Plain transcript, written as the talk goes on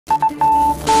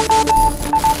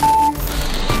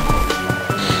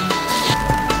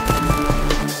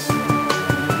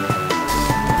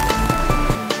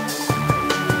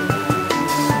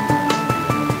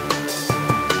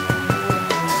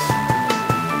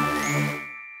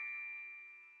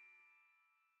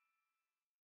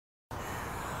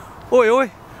Oi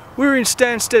oi, we're in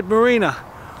Stansted Marina.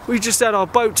 We just had our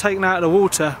boat taken out of the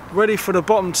water, ready for the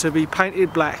bottom to be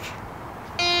painted black.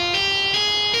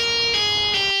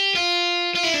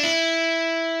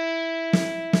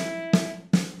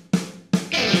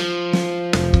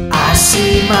 I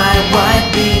see my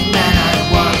widebeam and I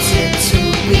want it to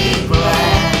be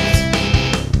black.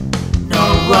 No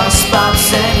rust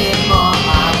spots anymore,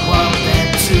 I want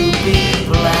them to be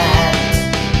black.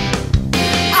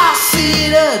 I see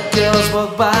the girls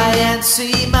walk by and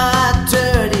see my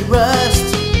dirty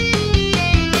rust.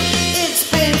 It's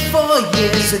been 4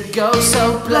 years ago,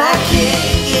 so blacking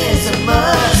is a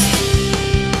must.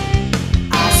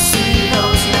 I see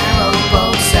those narrow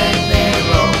boats and they're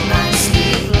all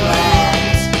nicely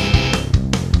blacked,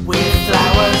 with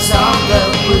flowers on the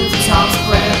rooftops,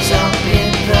 branch up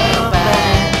in the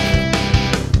back.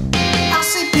 I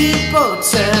see people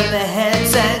turn their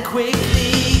heads and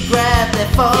quickly grab their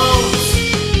phones.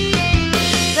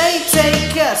 They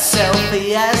take a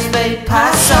selfie as they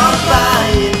pass on by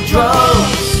in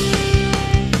droves.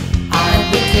 I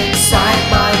look inside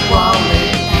my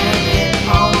wallet and it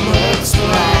all looks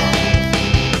black.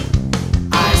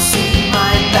 I see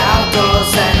my bow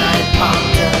doors and I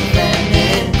ponder them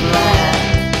in black.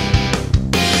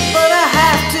 But I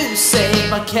have to save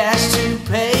my cash to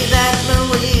pay that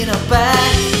marina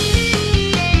back.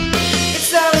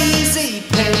 It's not easy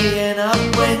paying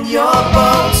up when your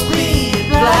boat's being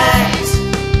blacked.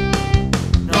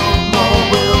 No more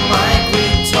will my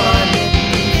green toilet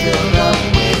be filled up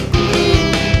with blue.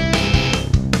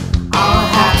 I'll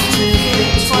have to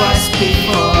think twice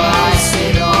before I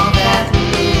sit on that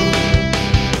blue.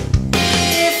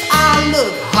 If I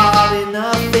look hard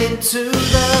enough into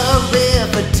the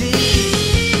river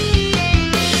deep,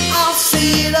 I'll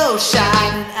see those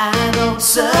shining anodes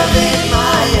serving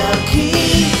my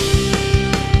upkeep.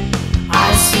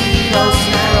 I see those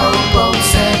narrow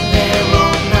boats and they're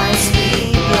all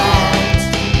nicely blacked,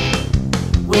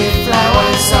 with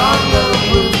flowers on the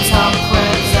rooftop,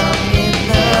 crabs up in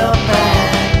the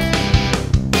back.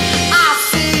 I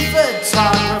see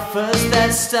photographers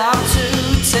that stop to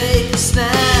take a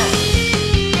snap.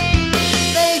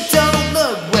 They don't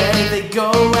look where they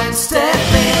go and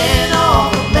step in all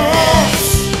the mess.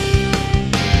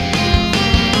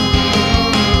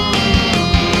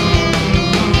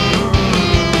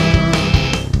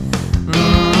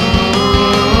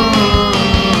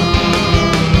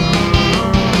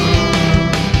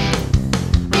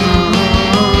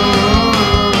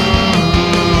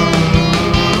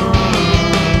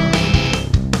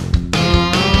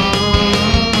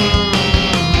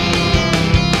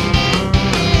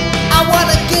 I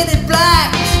wanna get it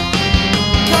black,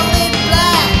 come in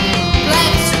black,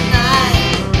 black tonight.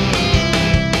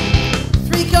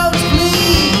 3 coats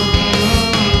please.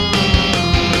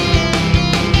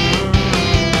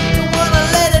 Don't wanna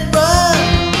let it run,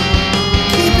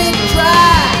 keep it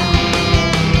dry.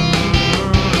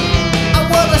 I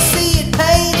wanna see it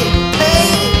painted,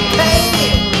 painted,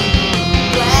 painted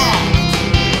black.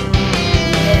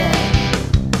 Yeah.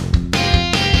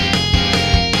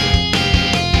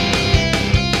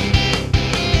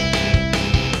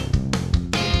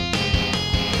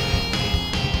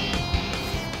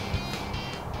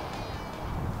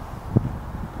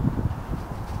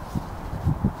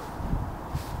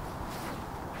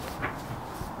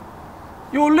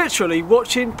 You're literally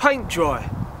watching paint dry.